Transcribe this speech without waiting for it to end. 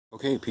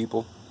Okay,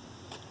 people,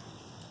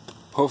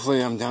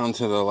 hopefully I'm down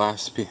to the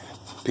last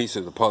piece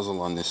of the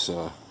puzzle on this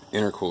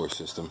intercooler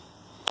system.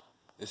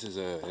 This is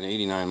an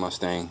 89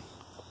 Mustang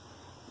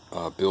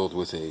build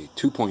with a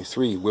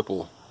 2.3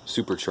 Whipple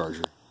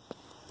Supercharger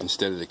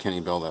instead of the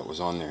Kenny Bell that was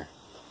on there.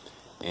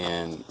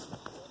 And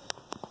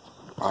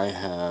I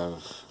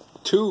have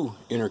two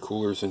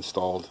intercoolers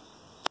installed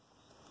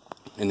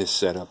in this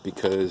setup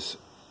because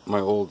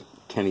my old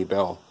Kenny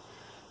Bell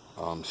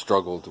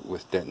struggled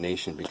with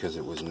detonation because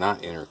it was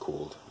not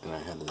intercooled, and I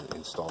had to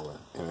install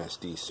a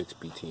MSD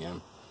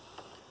 6BTM.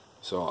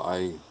 So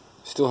I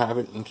still have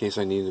it in case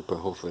I need it, but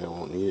hopefully I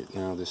won't need it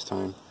now this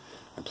time.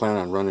 I plan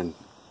on running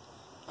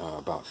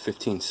about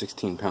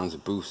 15-16 pounds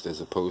of boost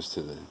as opposed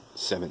to the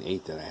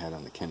 7/8 that I had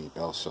on the Kenny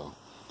Bell. So,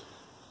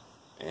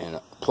 and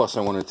plus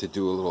I wanted to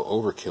do a little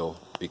overkill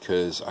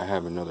because I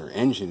have another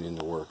engine in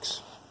the works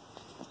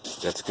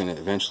that's going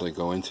to eventually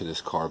go into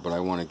this car, but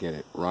I want to get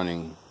it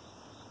running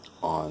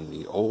on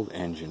the old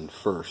engine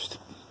first,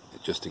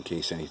 just in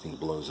case anything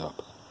blows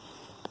up.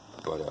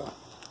 But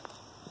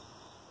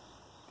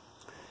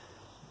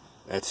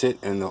that's it.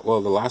 And the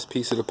last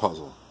piece of the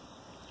puzzle,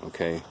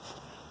 okay,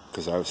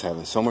 because I was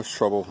having so much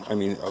trouble. I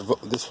mean,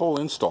 this whole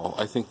install,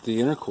 I think the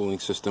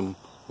intercooling system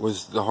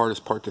was the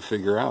hardest part to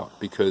figure out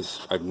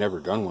because I've never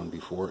done one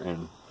before,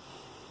 and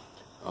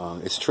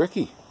it's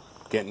tricky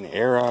getting the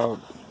air out,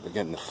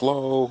 getting the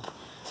flow,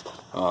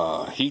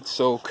 heat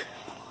soak.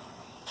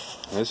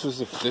 This was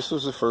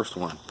the first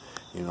one,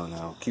 you know.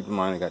 Now keep in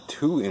mind I got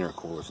two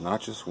intercoolers,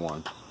 not just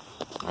one.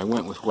 I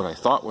went with what I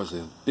thought was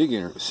a big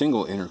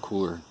single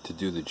intercooler to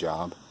do the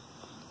job,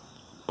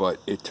 but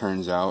it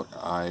turns out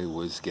I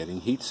was getting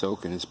heat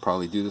soak, and it's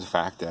probably due to the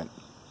fact that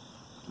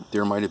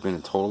there might have been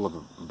a total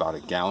of about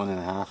 1.5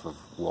 gallons of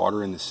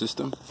water in the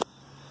system,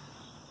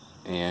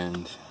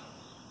 and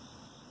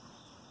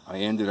I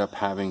ended up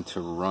having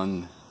to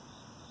run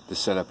the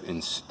setup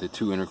in the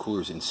two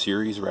intercoolers in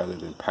series rather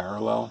than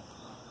parallel.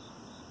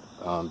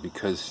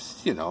 Because,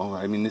 you know,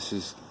 I mean,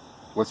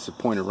 what's the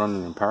point of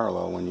running in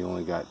parallel when you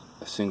only got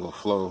a single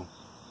flow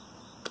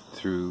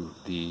through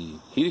the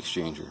heat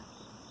exchanger?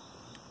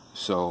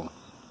 So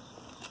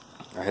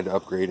I had to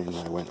upgrade, and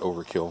I went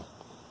overkill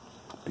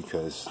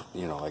because,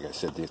 you know, like I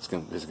said, there's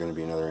going to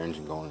be another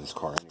engine going in this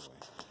car anyway.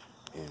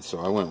 And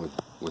so I went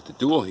with the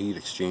dual heat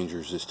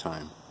exchangers this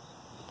time.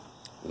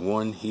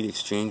 One heat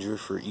exchanger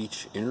for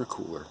each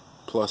intercooler.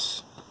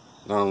 Plus,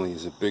 not only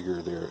is it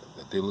bigger,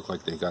 they look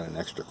like they got an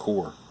extra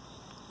core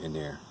in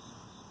there,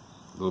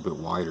 a little bit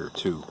wider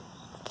too.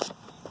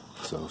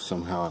 So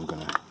somehow I'm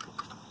going to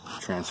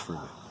transfer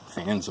the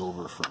fans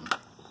over from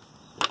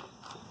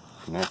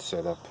that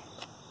setup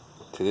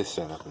to this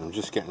setup, and I'm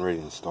just getting ready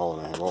to install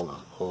it. I have all the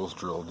holes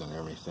drilled and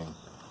everything.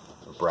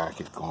 A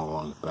bracket going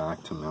along the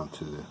back to mount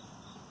to the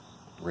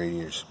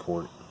radiator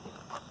support.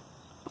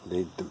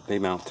 They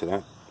mount to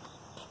that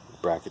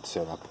bracket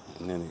setup,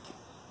 and then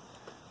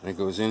it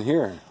goes in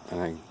here, and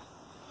I'm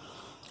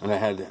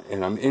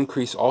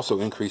also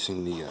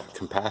increasing the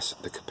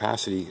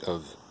capacity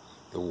of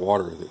the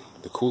water,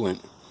 the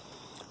coolant,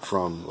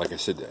 from, like I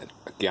said,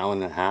 1.5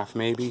 gallons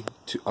maybe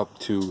to up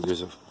to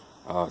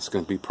it's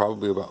going to be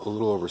probably about a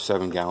little over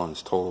 7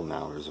 gallons total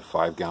now. There's a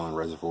 5-gallon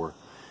reservoir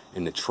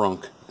in the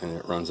trunk, and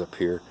it runs up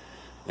here,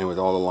 and with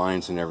all the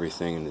lines and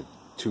everything and the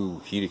two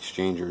heat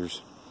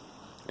exchangers,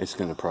 it's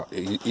going to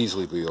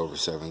easily be over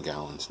 7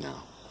 gallons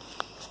now.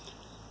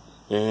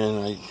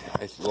 And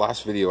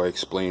last video I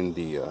explained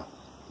the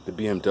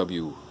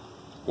BMW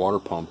water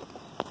pump,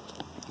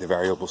 the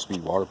variable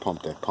speed water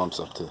pump that pumps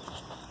up to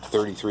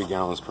 33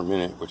 gallons per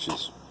minute, which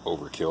is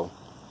overkill.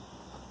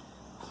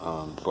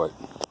 But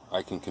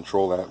I can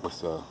control that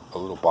with a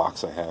little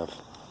box I have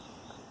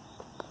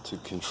to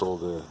control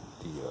the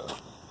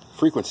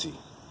frequency,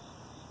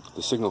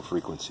 the signal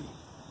frequency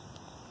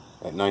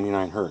at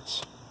 99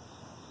 hertz.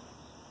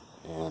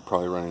 And I'm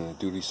probably running a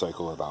duty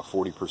cycle at about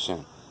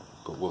 40%,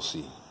 but we'll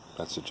see.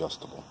 That's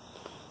adjustable.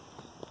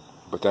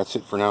 But that's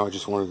it for now. I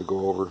just wanted to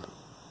go over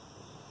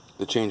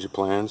the change of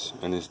plans,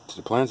 and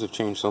the plans have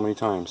changed so many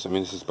times. I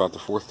mean, this is about the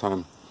 4th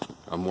time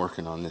I'm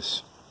working on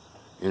this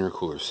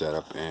intercooler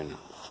setup, and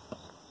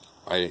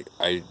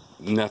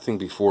nothing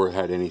before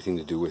had anything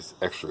to do with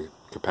extra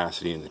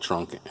capacity in the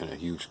trunk and a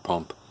huge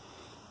pump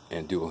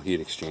and dual heat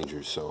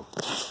exchangers. So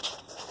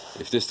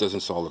if this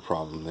doesn't solve the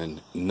problem,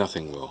 then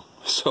nothing will.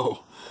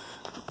 So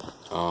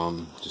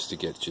just to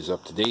get you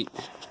up to date,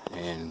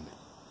 and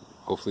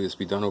hopefully this will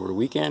be done over the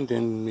weekend,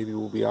 and maybe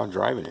we'll be out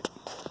driving it.